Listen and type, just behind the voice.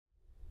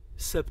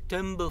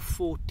September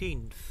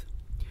 14th.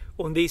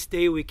 On this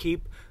day we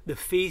keep the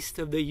feast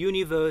of the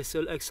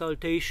universal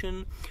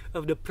exaltation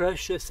of the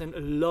precious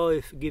and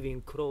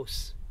life-giving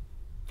cross.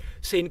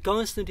 Saint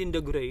Constantine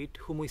the Great,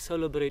 whom we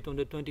celebrate on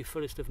the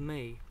 21st of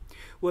May,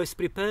 was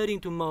preparing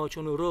to march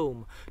on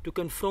Rome to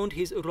confront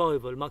his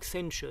rival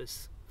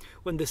Maxentius,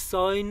 when the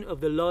sign of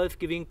the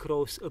life-giving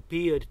cross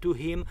appeared to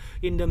him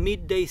in the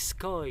midday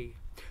sky,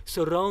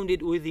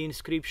 surrounded with the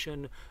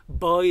inscription,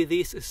 "By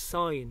this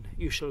sign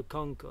you shall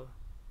conquer."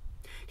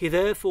 He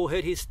therefore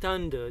had his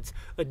standards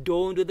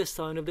adorned with the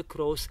sign of the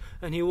cross,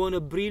 and he won a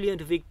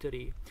brilliant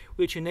victory,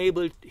 which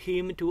enabled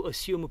him to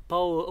assume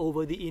power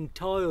over the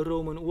entire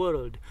Roman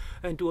world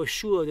and to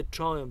assure the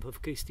triumph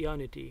of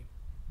Christianity.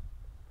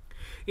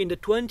 In the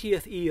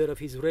 20th year of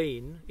his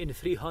reign, in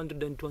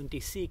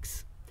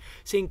 326,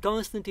 Saint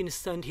Constantine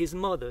sent his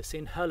mother,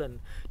 Saint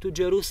Helen, to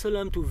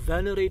Jerusalem to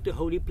venerate the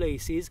holy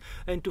places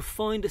and to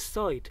find the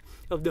site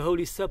of the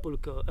Holy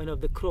Sepulchre and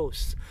of the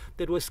cross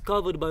that was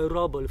covered by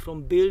rubble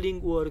from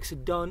building works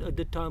done at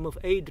the time of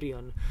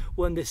Adrian,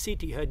 when the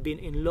city had been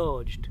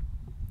enlarged.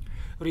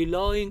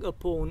 Relying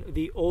upon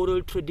the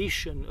oral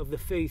tradition of the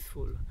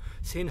faithful,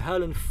 Saint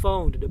Helen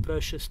found the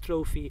precious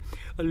trophy,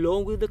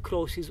 along with the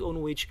crosses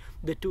on which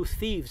the two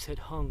thieves had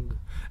hung,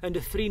 and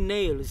the 3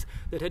 nails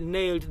that had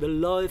nailed the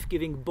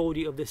life-giving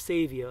body of the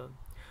Saviour,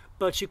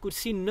 but she could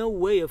see no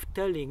way of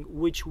telling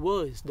which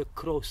was the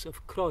cross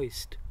of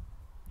Christ.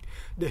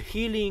 The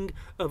healing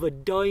of a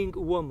dying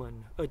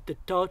woman at the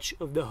touch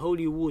of the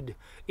holy wood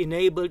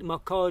enabled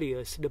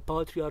Macarius, the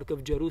Patriarch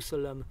of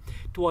Jerusalem,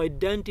 to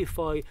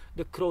identify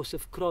the cross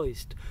of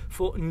Christ,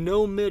 for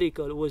no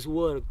miracle was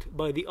worked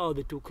by the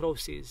other 2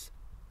 crosses.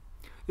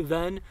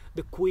 Then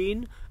the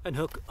queen and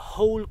her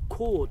whole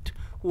court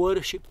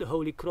worshipped the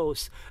Holy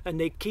Cross, and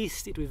they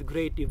kissed it with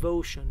great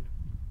devotion.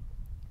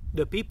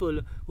 The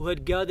people who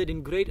had gathered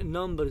in great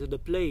numbers at the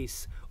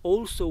place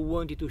also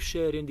wanted to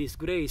share in this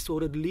grace,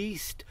 or at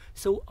least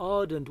so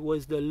ardent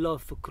was their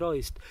love for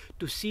Christ,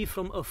 to see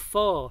from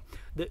afar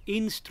the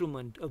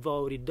instrument of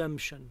our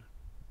redemption.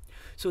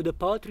 So the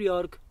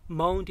Patriarch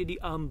mounted the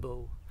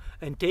ambo,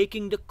 and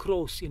taking the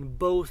cross in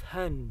both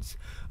hands,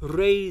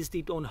 raised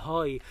it on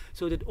high,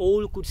 so that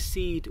all could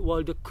see it,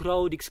 while the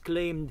crowd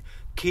exclaimed,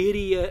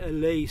 "Kyrie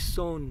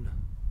eleison,"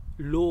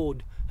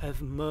 Lord,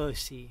 have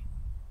mercy.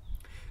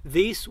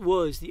 This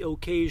was the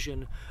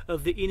occasion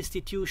of the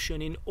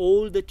institution in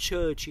all the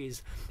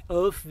churches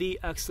of the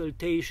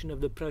exaltation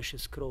of the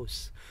precious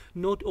cross,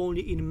 not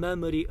only in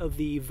memory of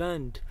the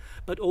event,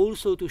 but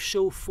also to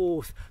show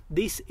forth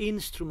this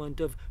instrument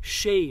of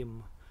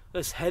shame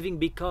as having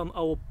become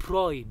our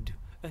pride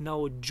and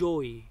our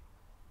joy.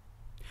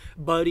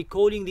 By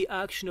recalling the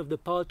action of the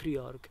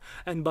Patriarch,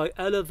 and by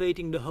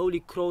elevating the Holy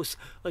Cross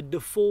at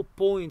the 4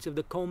 points of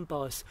the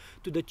compass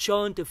to the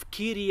chant of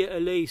Kyrie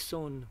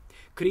eleison,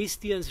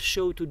 Christians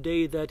show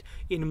today that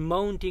in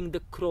mounting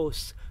the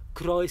cross,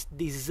 Christ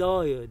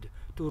desired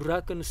to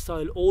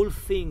reconcile all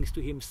things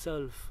to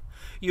himself,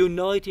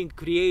 uniting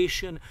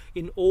creation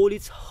in all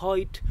its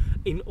height,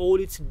 in all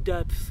its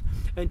depth,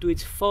 and to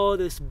its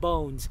farthest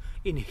bounds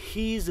in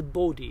his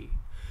body,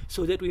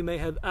 so that we may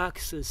have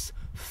access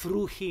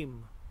through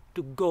him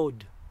to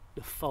God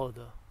the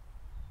Father.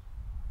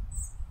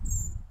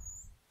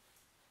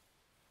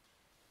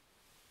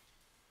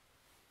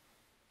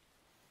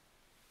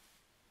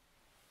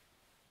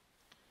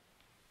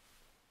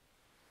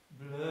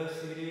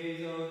 Blessed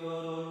is our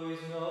God,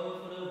 always now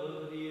and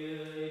forever, the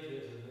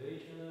ages of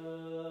ages.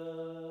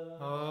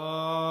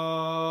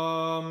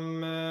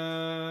 Amen.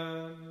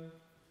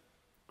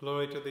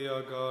 Glory to thee,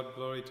 our God,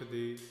 glory to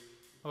thee.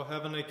 O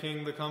heavenly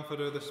King, the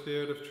Comforter, the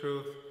Spirit of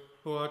truth,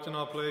 who art in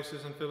all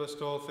places and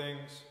fillest all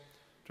things,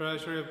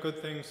 treasury of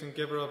good things and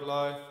giver of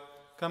life,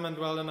 come and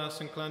dwell in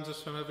us and cleanse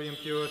us from every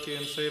impurity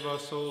and save our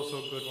souls,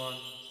 O good one.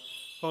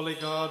 Holy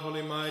God,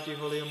 holy mighty,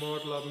 holy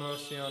immortal, have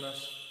mercy on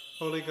us.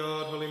 Holy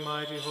God, holy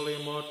mighty, holy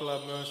immortal,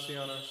 have mercy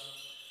on us.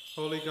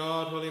 Holy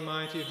God, holy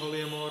mighty,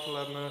 holy immortal,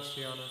 have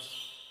mercy on us.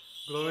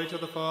 Glory to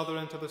the Father,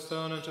 and to the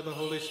Son, and to the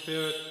Holy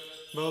Spirit,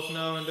 both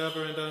now and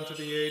ever, and unto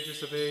the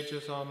ages of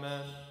ages.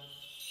 Amen.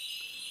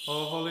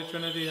 O Holy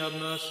Trinity, have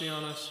mercy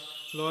on us.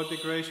 Lord, be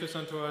gracious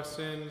unto our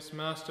sins.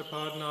 Master,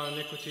 pardon our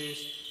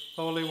iniquities.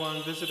 Holy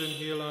One, visit and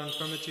heal our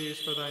infirmities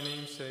for thy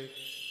name's sake.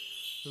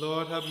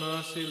 Lord, have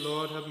mercy.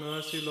 Lord, have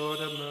mercy. Lord,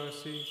 have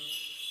mercy.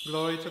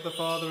 Glory to the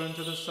Father, and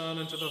to the Son,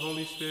 and to the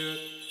Holy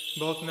Spirit,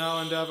 both now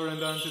and ever,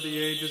 and unto the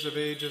ages of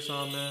ages.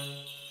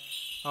 Amen.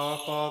 Our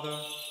Father,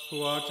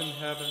 who art in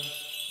heaven,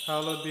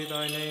 hallowed be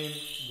thy name.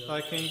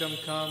 Thy kingdom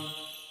come,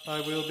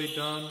 thy will be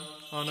done,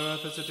 on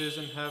earth as it is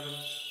in heaven.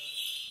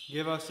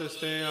 Give us this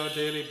day our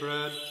daily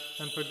bread,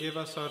 and forgive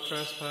us our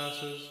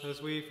trespasses, as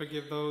we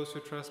forgive those who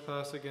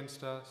trespass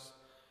against us.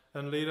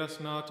 And lead us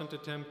not into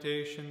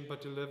temptation,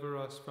 but deliver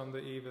us from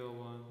the evil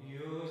one.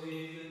 Yours is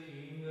the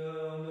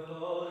kingdom, the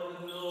power,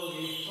 and the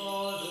glory,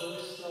 Father,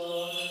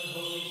 Son, and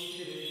Holy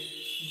Spirit,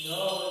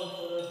 now and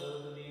forever,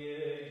 to the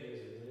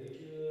ages of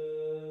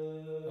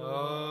ages.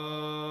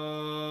 Amen.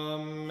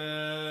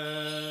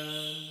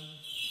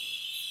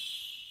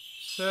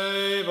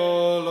 Save,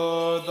 O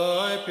Lord,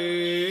 thy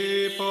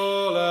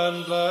people,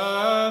 and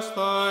bless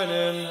thine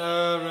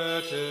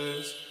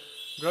inheritance.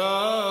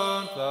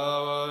 Grant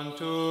thou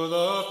unto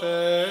the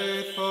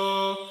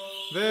faithful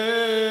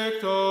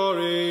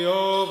victory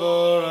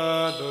over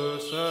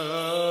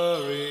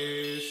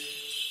adversaries,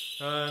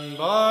 and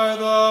by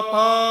the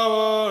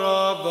power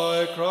of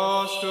thy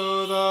cross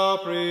do thou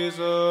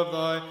preserve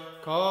thy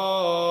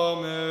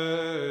commonwealth.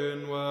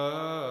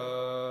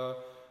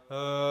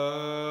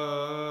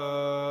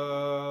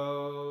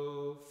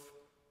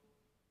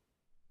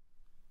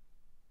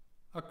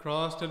 A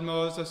cross did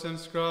Moses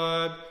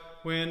inscribe,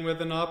 when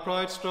with an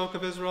upright stroke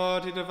of his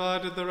rod he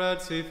divided the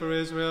Red Sea for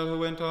Israel who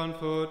went on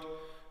foot.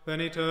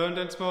 Then he turned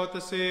and smote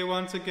the sea,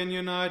 once again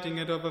uniting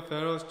it over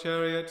Pharaoh's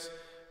chariots,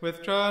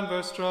 with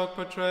transverse stroke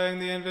portraying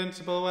the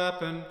invincible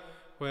weapon.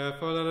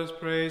 Wherefore let us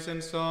praise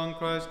in song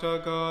Christ our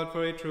God,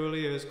 for he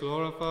truly is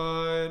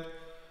glorified.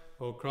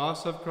 O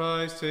cross of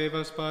Christ, save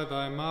us by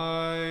thy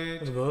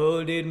might. Of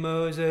old did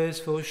Moses,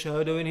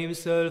 foreshadowing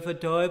himself a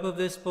type of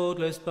the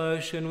spotless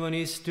passion, when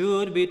he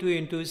stood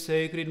between two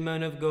sacred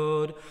men of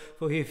God,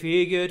 for he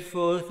figured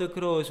forth the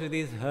cross with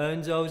his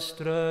hands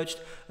outstretched,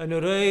 and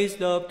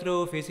raised up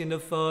trophies in the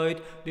fight,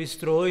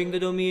 destroying the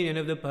dominion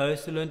of the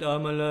pestilent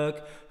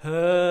Amalek.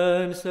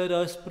 Hence let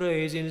us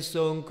praise in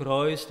song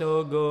Christ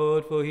our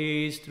God, for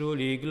he is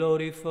truly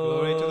glorified.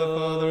 Glory to the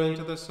Father, and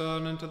to the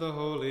Son, and to the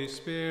Holy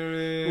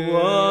Spirit.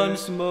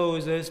 Once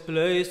Moses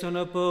placed on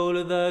a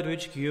pole that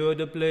which cured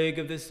the plague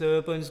of the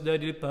serpent's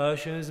deadly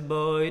passions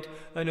bite,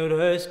 and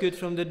rescued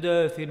from the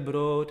death it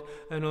brought,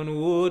 and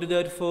on wood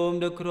that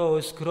formed a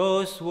cross,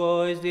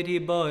 crosswise did he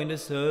bind the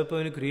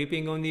serpent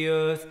creeping on the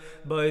earth,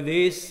 by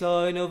this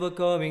sign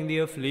overcoming the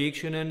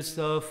affliction and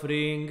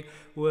suffering.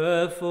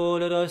 Wherefore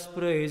let us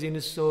praise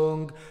in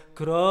song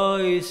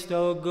Christ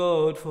our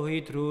God, for he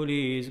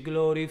truly is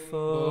glorified.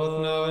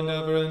 Both now and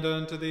ever, and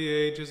unto the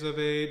ages of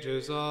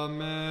ages.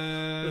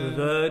 Amen.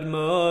 That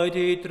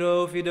mighty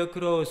trophy, the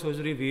cross, was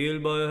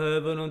revealed by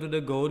heaven unto the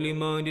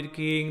godly-minded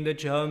King, the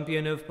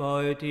champion of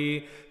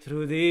piety.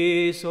 Through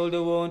this all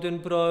the wanton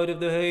pride of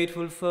the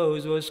hateful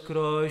foes was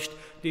crushed,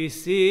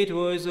 deceit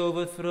was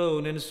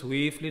overthrown, and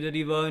swiftly the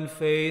divine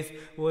faith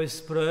was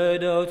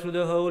spread out through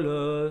the whole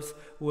earth.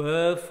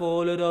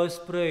 Wherefore let us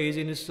praise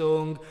in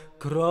song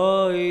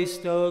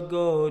Christ our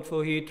God,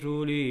 for he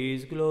truly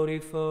is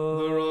glorified.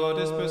 The rod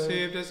is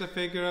perceived as a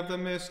figure of the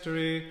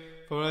mystery,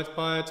 for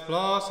by its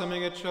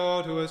blossoming it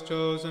showed who was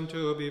chosen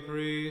to be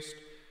priest.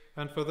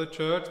 And for the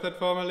church that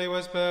formerly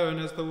was barren,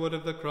 as the wood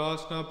of the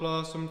cross now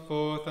blossomed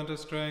forth unto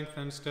strength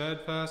and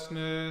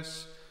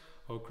steadfastness.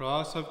 O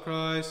cross of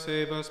Christ,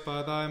 save us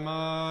by thy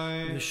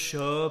might. The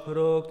sharp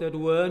rock that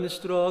when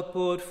struck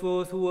poured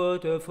forth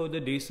water for the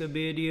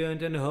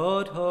disobedient and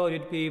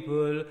hard-hearted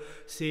people,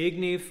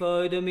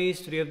 signified the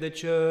mystery of the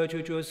church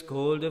which was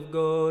called of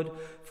God,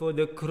 for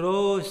the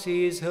cross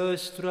is her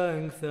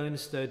strength and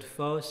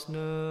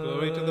steadfastness.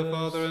 Glory to the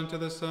Father, and to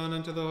the Son,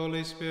 and to the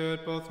Holy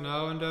Spirit, both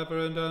now and ever,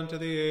 and unto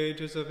the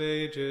ages of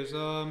ages.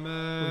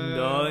 Amen. When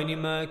thine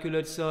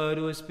immaculate side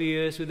was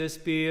pierced with a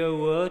spear,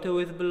 water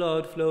with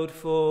blood flowed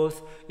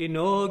forth,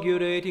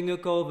 inaugurating a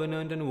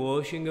covenant and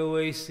washing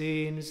away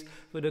sins.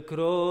 For the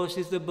cross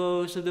is the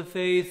boast of the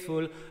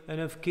faithful,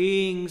 and of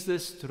kings the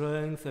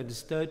strength and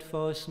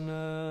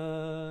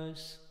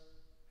steadfastness.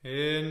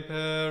 In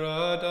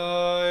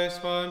paradise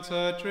once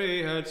a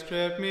tree had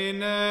stripped me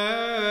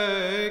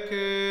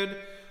naked,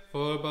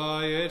 for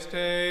by its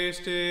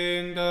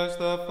tasting does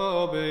the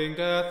foe bring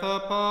death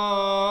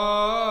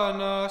upon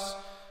us.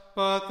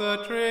 But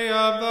the tree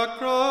of the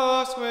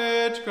cross,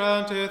 which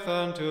granteth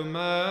unto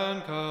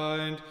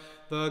mankind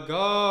the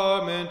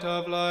garment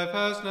of life,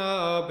 has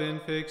now been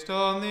fixed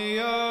on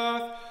the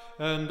earth,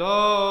 and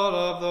all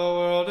of the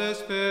world is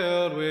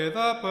filled with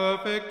a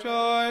perfect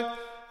joy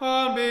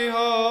on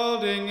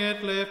beholding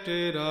it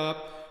lifted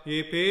up.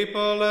 Ye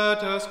people,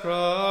 let us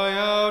cry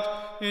out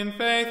in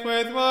faith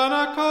with one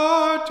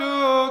accord to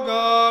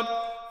God.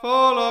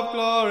 Full of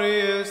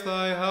glory is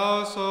thy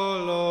house, O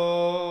Lord.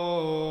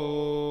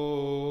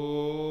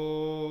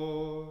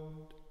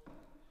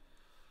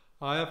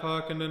 I have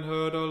hearkened and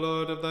heard, O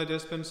Lord, of thy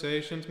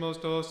dispensation's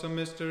most awesome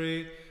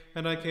mystery,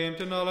 and I came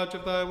to knowledge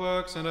of thy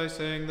works, and I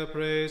sang the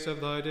praise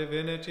of thy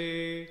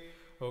divinity.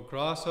 O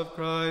cross of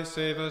Christ,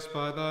 save us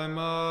by thy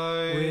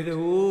might. With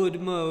wood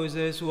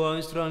Moses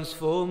once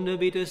transformed the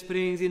bitter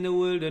springs in the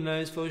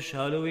wilderness,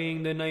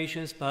 foreshadowing the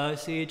nation's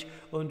passage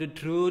unto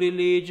true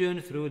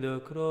religion through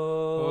the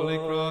cross. Holy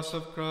cross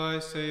of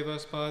Christ, save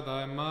us by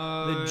thy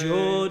might. The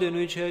Jordan,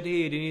 which had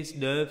hid in its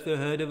depth the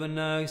head of an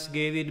axe,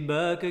 gave it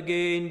back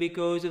again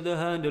because of the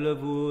handle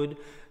of wood.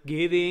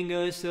 giving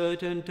a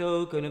certain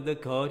token of the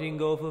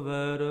cutting off of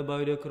error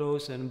by the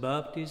cross and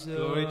baptism.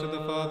 Glory to the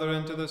Father,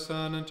 and to the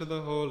Son, and to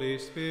the Holy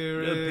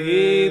Spirit. The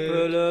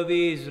people of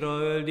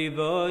Israel,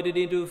 divided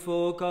into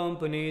 4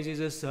 companies,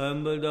 is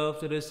assembled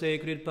after the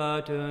sacred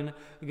pattern,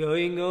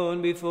 going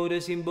on before the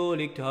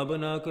symbolic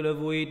tabernacle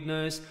of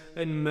witness,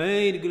 and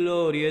made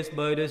glorious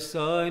by the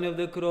sign of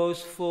the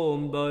cross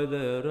formed by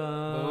their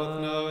hands.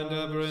 Both now and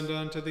ever, and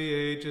unto the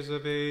ages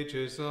of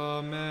ages.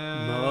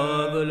 Amen.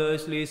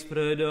 Marvelously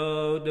spread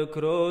out, the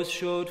cross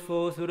shot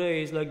forth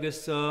rays like the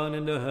sun,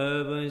 and the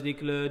heavens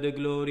declared the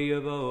glory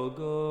of our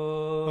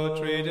God. O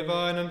tree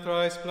divine and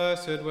thrice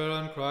blessed,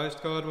 whereon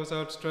Christ God was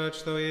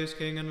outstretched, though he is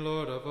King and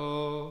Lord of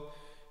all.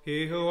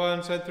 He who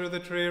once had through the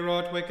tree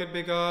wrought wicked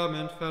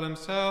beguilement fell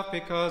himself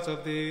because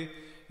of thee,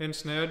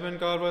 ensnared when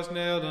God was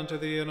nailed unto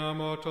thee in our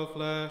mortal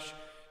flesh.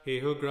 He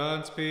who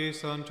grants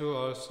peace unto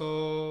our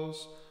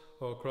souls.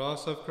 O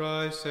cross of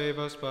Christ, save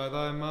us by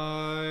thy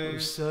might. O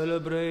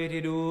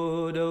celebrated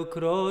wood, O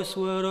cross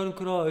whereon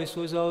Christ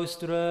was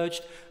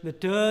outstretched, the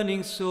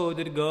turning sword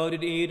that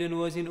guarded Eden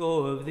was in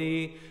awe of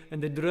thee,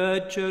 and the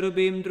dread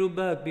cherubim drew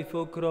back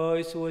before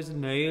Christ was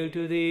nailed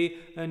to thee,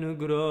 and who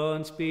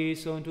grants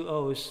peace unto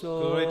our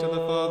souls. Glory to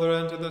the Father,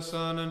 and to the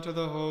Son, and to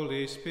the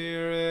Holy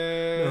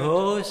Spirit. The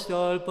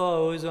hostile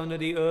powers under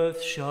the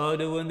earth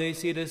shudder when they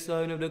see the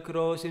sign of the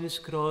cross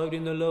inscribed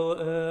in the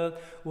lower air,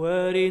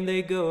 wherein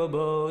they go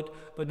about.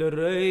 But the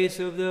race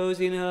of those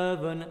in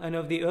heaven and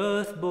of the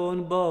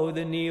earth-born bow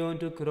the knee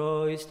unto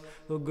Christ,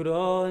 who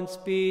grants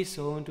peace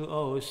unto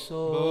our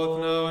souls. Both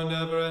now and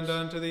ever, and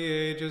unto the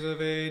ages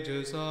of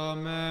ages.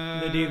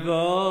 Amen. The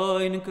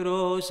divine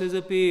cross has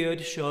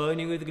appeared,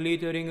 shining with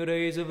glittering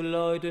rays of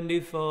light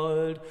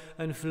undefiled,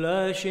 and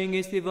flashing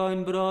its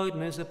divine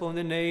brightness upon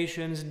the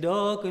nations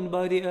darkened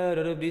by the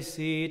error of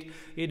deceit.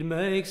 It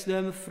makes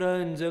them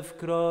friends of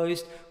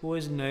Christ, who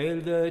was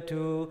nailed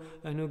thereto,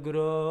 and who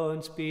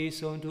grants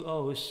peace unto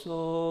our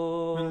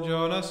soul. When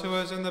Jonas, who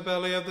was in the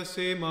belly of the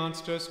sea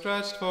monster,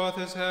 stretched forth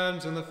his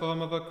hands in the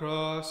form of a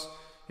cross,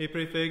 he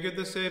prefigured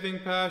the saving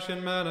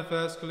passion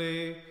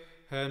manifestly.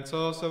 Hence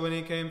also when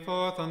he came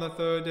forth on the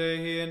 3rd day,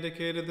 he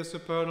indicated the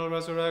supernal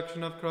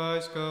resurrection of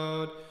Christ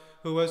God,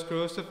 who was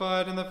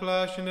crucified in the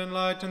flesh and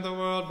enlightened the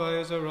world by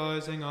his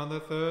arising on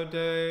the 3rd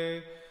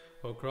day.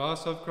 O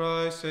cross of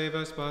Christ, save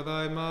us by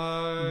thy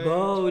might.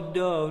 Bowed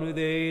down with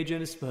age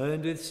and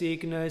spent with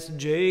sickness,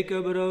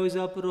 Jacob rose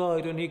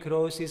upright when he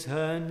crossed his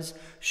hands,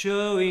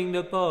 showing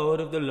the power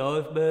of the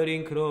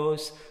life-bearing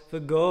cross. For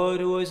God,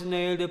 who was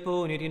nailed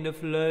upon it in the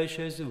flesh,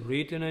 has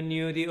written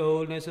anew the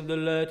oldness of the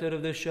letter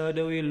of the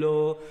shadowy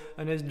law,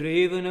 and has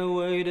driven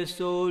away the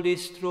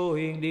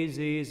soul-destroying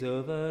disease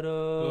of error.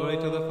 Glory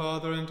to the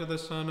Father, and to the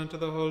Son, and to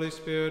the Holy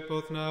Spirit,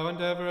 both now and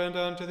ever, and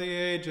unto the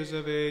ages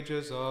of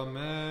ages.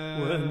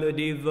 Amen. When the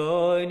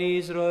divine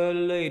Israel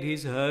laid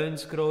his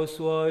hands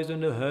crosswise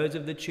on the heads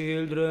of the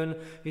children,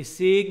 he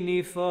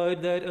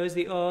signified that as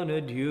the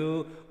honor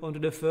due unto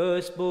the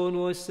firstborn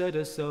was set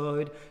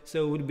aside,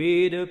 so would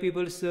be the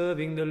people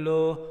serving the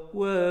law.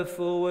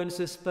 Wherefore, when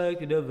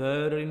suspected of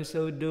error in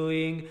so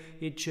doing,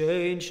 he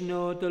changed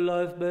not the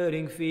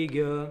life-bearing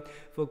figure.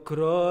 For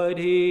cried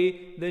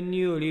he, the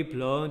newly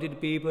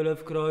planted people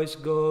of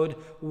Christ God,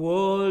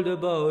 walled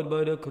about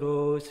by the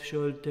cross,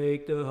 shall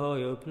take the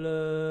higher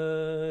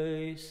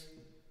place.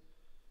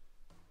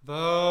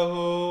 Thou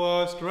who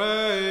wast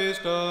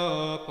raised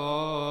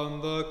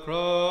upon the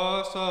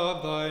cross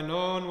of thine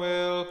own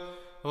will,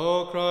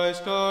 O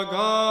Christ our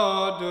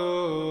God,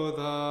 do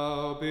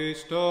thou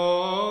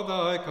bestow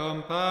thy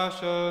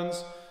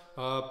compassions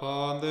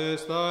upon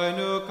this thy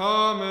new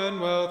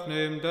commonwealth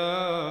named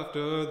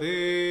after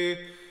thee.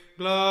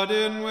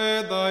 Gladden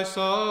with thy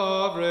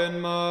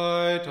sovereign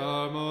might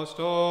our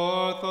most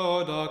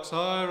orthodox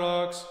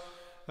hierarchs,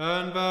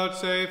 and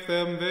vouchsafe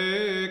them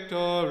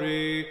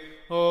victory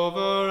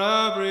over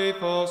every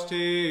false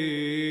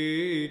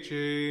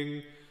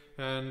teaching.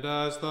 And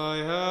as thy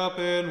help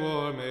in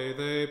war may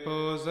they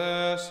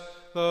possess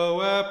the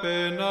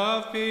weapon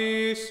of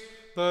peace,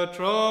 the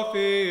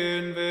trophy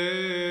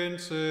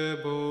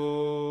invincible.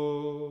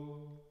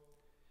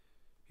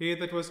 He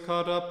that was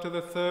caught up to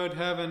the 3rd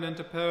heaven and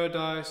to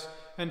paradise,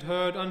 and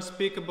heard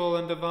unspeakable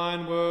and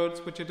divine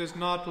words which it is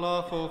not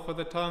lawful for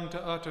the tongue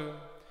to utter.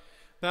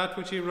 That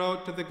which he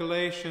wrote to the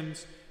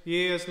Galatians,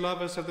 ye as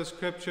lovers of the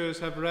Scriptures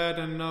have read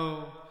and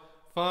know.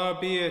 Far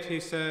be it, he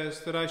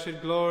says, that I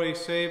should glory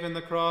save in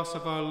the cross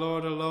of our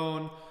Lord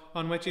alone,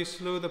 on which he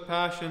slew the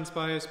passions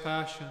by his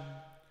passion.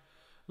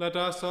 Let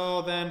us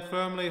all then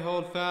firmly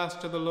hold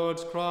fast to the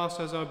Lord's cross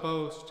as our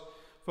boast,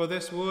 for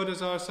this wood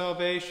is our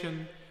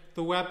salvation,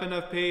 the weapon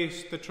of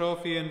peace, the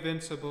trophy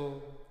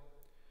invincible.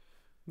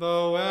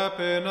 The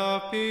weapon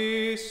of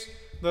peace,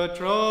 the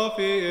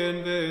trophy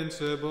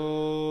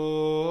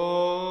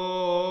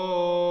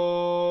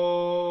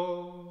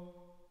invincible.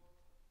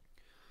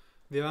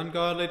 The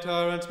ungodly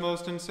tyrant's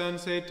most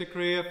insensate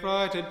decree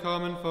affrighted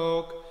common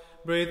folk,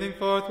 breathing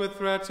forth with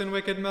threats and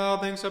wicked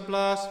mouthings of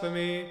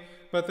blasphemy.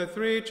 But the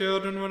 3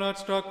 children were not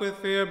struck with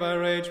fear by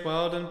rage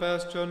wild and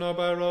bestial, nor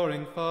by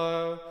roaring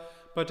fire,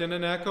 But in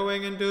an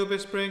echoing and dew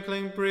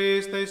besprinkling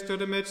breeze they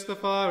stood amidst the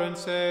fire and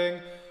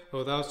sang,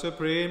 O thou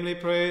supremely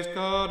praised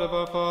God of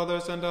our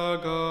fathers and our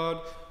God,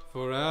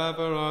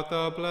 forever art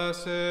thou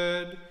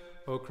blessed.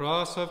 O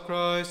cross of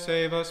Christ,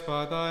 save us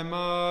by thy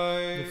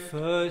might. The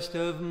first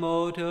of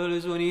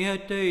mortals, when he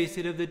had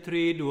tasted of the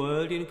tree,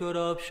 dwelt in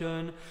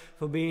corruption.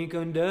 For being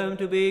condemned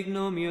to be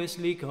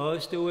ignominiously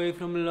cast away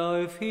from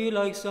life, he,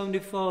 like some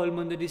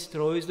defilement that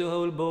destroys the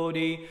whole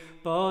body,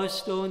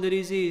 passed on the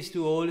disease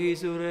to all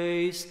his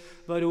race.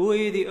 But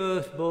we, the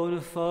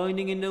earthborn,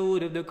 finding in the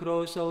wood of the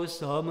cross our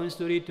summons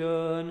to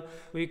return,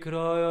 we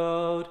cry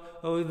out,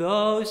 O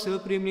thou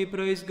supremely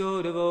praised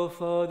God of our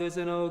fathers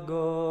and our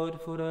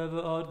God, forever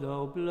art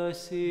thou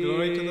blessed.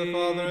 Glory to the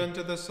Father, and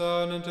to the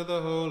Son, and to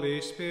the Holy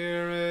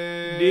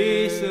Spirit.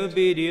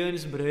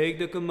 Disobedience break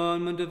the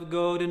commandment of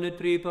God, and the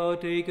tree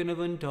partaken of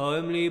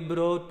untimely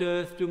brought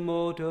death to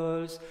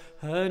mortals.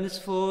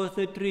 Henceforth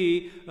the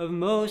tree of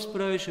most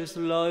precious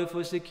life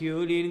was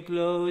securely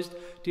enclosed,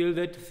 till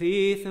that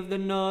thief of the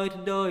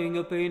night, dying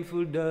a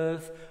painful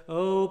death,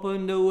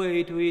 opened the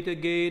way to it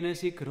again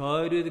as he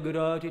cried with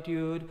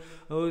gratitude,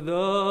 O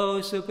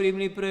thou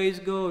supremely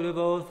praised God of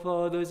our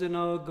fathers and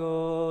our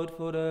God,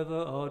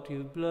 forever art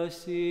you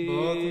blessed.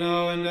 Both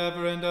now and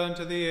ever and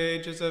unto the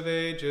ages of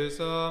ages.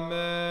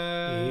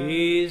 Amen.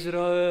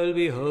 Israel,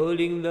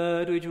 beholding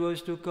that which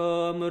was to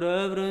come,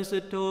 reverenced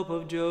the top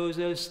of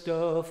Joseph's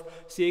staff,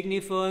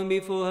 signifying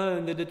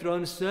beforehand that the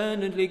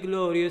transcendently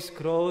glorious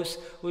cross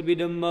would be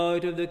the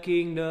might of the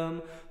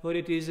kingdom. For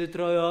it is a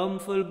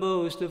triumphal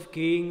boast of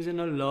kings,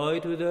 and a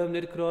light to them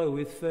that cry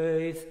with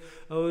faith,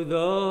 O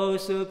thou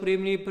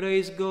supremely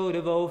praised God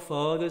of our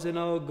fathers and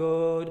our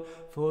God,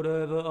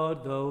 forever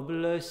art thou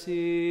blessed.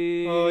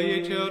 O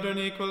ye children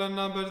equal in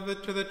number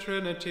to the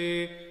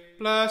Trinity,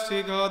 bless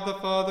ye God the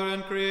Father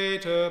and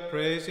Creator,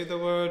 praise ye the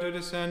Word who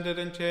descended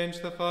and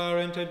changed the fire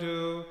into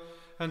dew,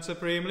 and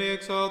supremely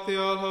exalt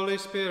the all-Holy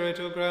Spirit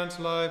who grants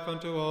life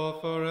unto all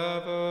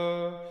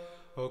forever.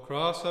 O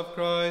cross of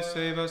Christ,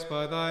 save us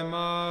by thy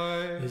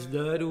might. As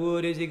that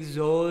wood is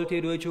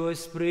exalted which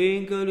was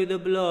sprinkled with the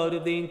blood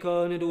of the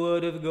incarnate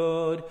Word of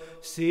God,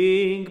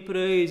 sing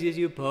praises,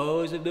 you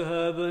powers of the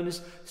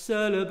heavens,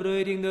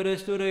 celebrating the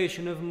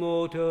restoration of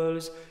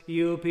mortals.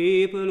 You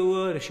people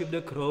worship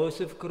the cross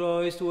of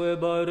Christ,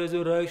 whereby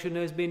resurrection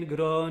has been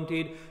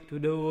granted to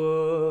the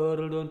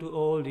world unto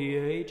all the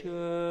ages.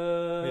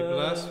 We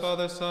bless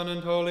Father, Son,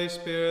 and Holy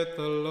Spirit,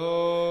 the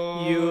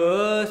Lord. You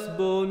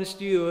earth-born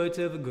stewards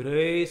of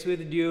grace,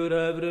 with due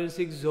reverence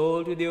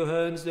exalt with your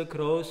hands the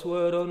cross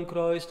whereon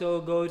Christ our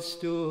God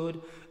stood,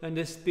 and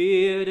the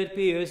spear that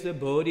pierced the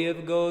body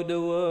of God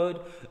the Word.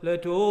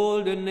 Let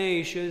all the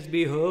nations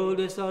behold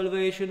the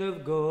salvation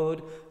of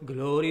God,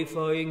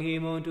 glorifying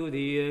him unto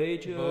the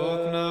ages.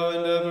 Both now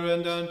and ever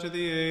and unto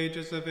the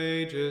ages of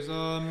ages.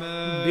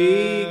 Amen.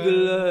 Be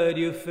glad,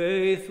 you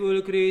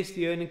faithful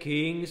Christian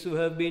kings who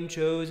have been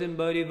chosen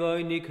by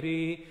divine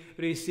decree,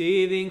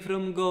 receiving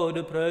from God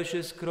a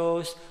precious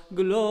cross,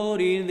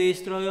 glory in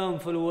this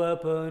triumphal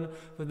weapon,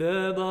 for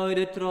thereby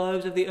the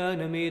tribes of the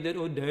enemy that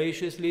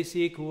audaciously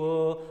seek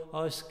war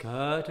are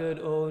scattered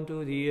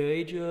unto the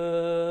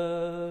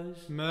ages.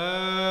 Magnify,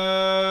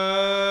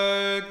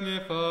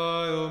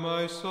 O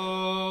my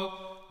soul,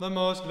 the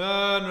most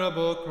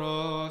venerable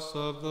cross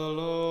of the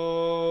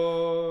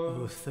Lord.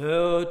 O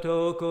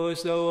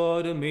Theotokos, thou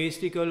art a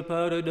mystical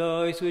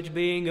paradise, which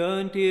being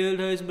untilled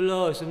has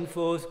blossomed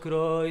forth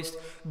Christ,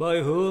 by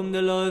whom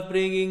the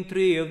life-bringing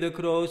tree of the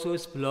cross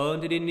was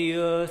planted in the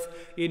earth.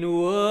 In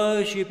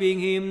worshipping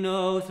him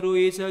now through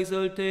its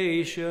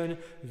exaltation,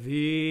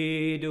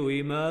 thee do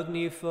we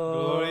magnify.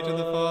 Glory to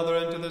the Father,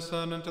 and to the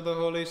Son, and to the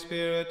Holy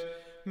Spirit.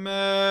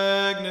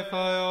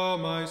 Magnify, O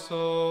my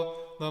soul,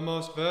 the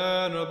most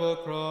venerable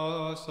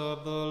cross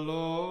of the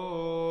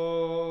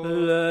Lord.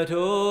 Let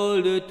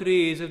all the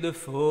trees of the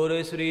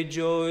forest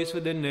rejoice, for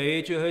the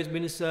nature has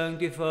been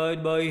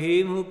sanctified by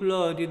him who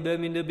planted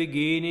them in the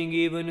beginning,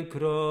 even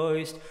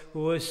Christ,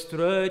 who was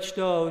stretched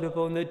out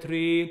upon the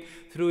tree.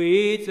 Through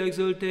its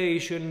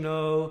exaltation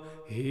now,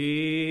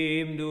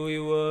 him do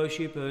we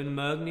worship and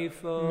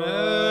magnify.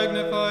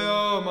 Magnify,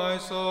 O my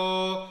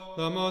soul,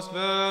 the most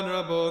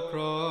venerable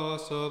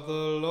cross of the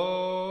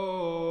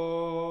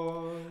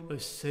Lord. A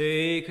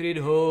sacred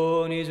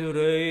horn is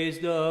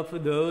raised up for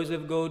those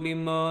of godly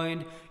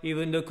mind,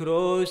 even the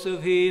cross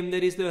of him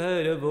that is the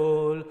head of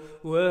all,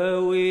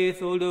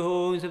 wherewith all the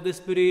horns of the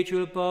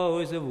spiritual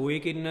powers of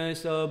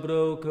wickedness are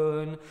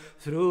broken.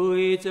 Through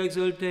its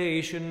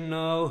exaltation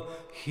now,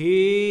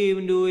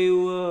 him do we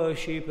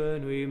worship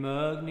and we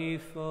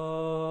magnify.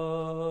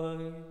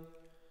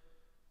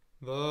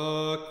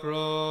 The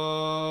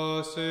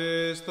cross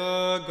is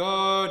the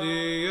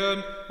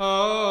guardian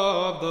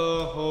of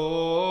the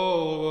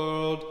whole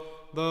world.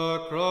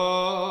 The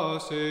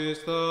cross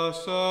is the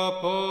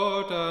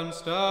support and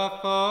staff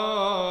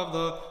of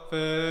the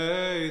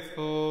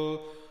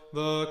faithful.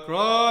 The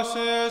cross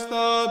is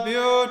the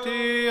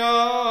beauty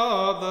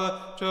of the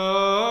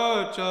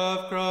Church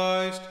of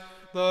Christ.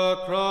 The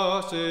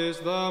cross is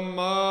the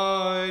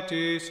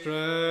mighty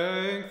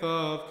strength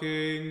of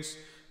kings.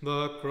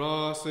 The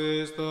cross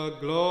is the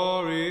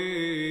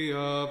glory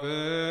of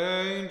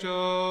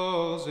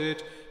angels.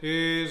 It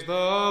is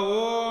the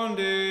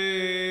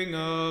wounding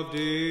of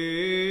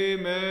demons.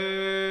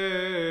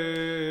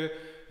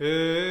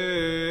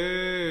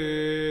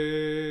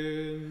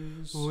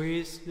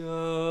 Wisdom,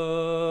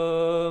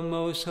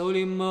 most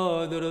holy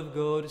Mother of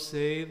God,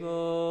 save us.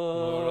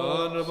 More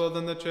honorable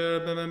than the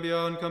cherubim and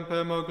beyond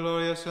compare, more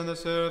glorious than the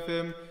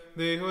seraphim,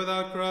 thee who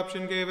without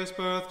corruption gavest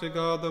birth to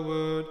God the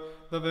Word,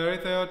 the very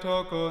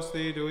Theotokos,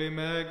 thee do we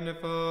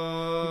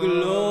magnify.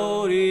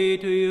 Glory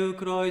to you,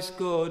 Christ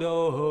God,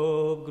 our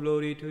hope,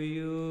 glory to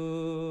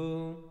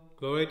you.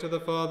 Glory to the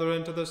Father,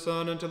 and to the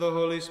Son, and to the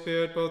Holy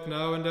Spirit, both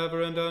now and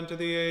ever, and unto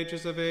the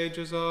ages of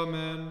ages.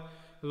 Amen.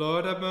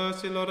 Lord have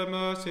mercy, Lord have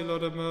mercy,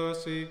 Lord have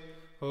mercy.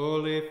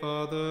 Holy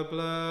Father,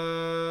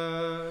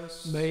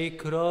 bless. May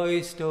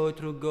Christ, our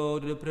true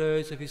God, the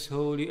prayers of his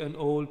holy and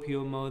all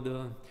pure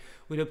Mother,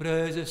 with the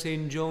prayers of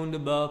Saint John the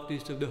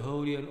Baptist, of the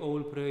holy and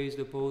all praised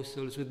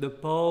apostles, with the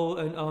power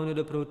and honor,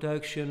 the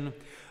protection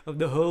of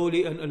the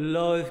holy and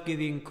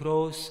life-giving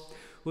cross,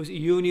 whose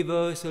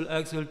universal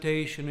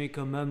exaltation we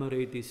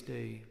commemorate this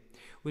day,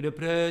 with the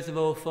prayers of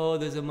our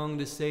fathers among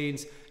the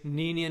saints,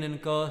 Ninian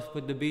and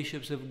Cuthbert, the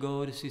bishops of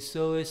God,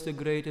 Sisoes the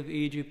great of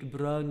Egypt,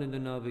 Brandon the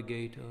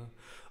navigator,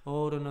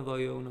 Oran of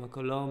Iona,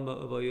 Columba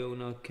of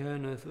Iona,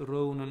 Kenneth,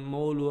 Ronan,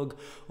 Molwag,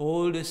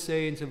 all the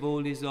saints of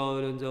all these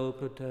islands, our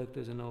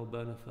protectors and our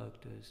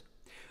benefactors.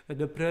 At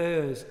the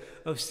prayers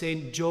of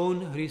Saint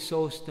John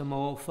Chrysostom,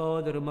 our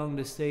father among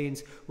the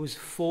saints, whose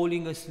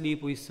falling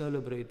asleep we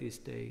celebrate this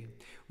day.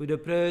 With the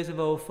prayers of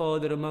our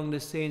father among the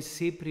saints,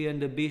 Cyprian,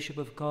 the bishop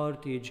of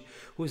Carthage,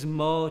 whose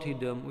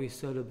martyrdom we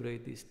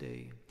celebrate this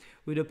day.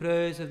 With the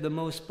prayers of the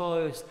most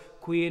pious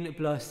Queen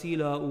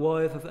Placilla,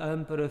 wife of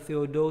Emperor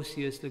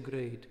Theodosius the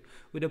Great.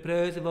 With the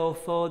prayers of our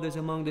fathers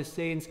among the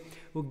saints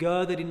who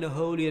gathered in the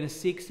Holy and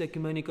Sixth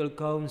Ecumenical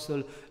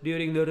Council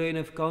during the reign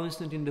of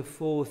Constantine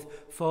IV,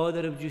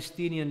 father of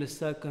Justinian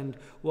II,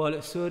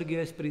 while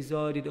Sergius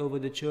presided over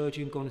the church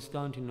in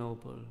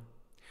Constantinople.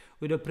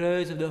 With the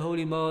prayers of the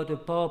holy martyr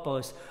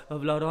Papas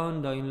of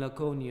Laranda in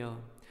Laconia.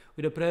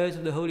 With the prayers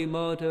of the holy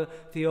martyr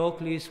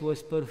Theocles, who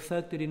was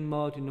perfected in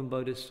martyrdom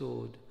by the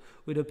sword.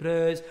 With the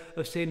prayers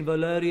of Saint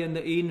Valerian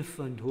the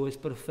Infant, who was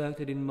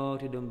perfected in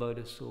martyrdom by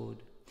the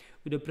sword.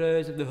 With the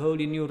prayers of the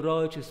holy new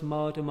righteous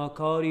martyr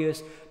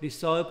Macarius,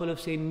 disciple of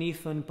Saint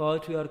Nephan,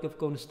 Patriarch of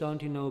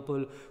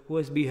Constantinople, who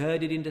was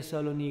beheaded in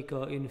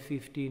Thessalonica in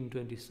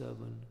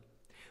 1527.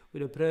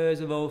 With the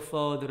prayers of our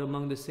Father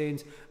among the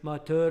saints,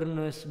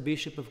 Maternus,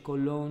 Bishop of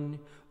Cologne,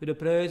 with the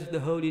prayers of the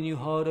holy new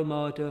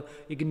hieromartyr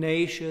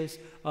Ignatius,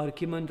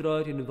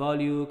 Archimandrite in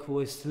Valiuk, who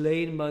was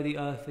slain by the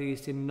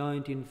atheists in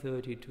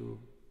 1932.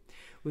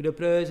 With the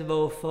prayers of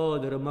our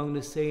Father among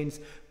the saints,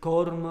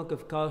 Cormac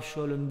of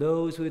Cashel, and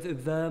those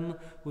with them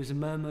whose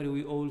memory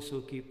we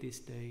also keep this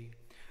day.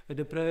 At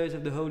the prayers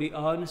of the holy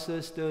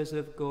ancestors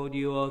of God,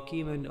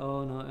 Joachim and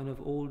Anna, and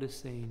of all the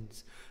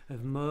saints,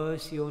 have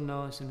mercy on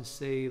us and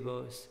save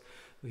us.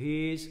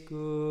 He is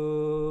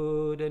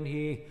good, and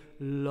he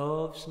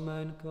loves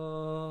mankind.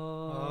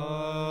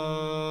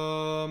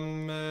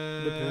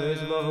 Amen. The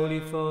prayers of our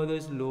Holy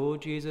Fathers,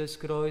 Lord Jesus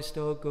Christ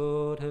our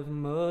God, have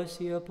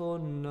mercy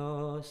upon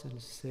us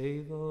and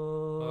save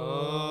us.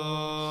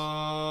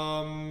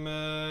 Amen.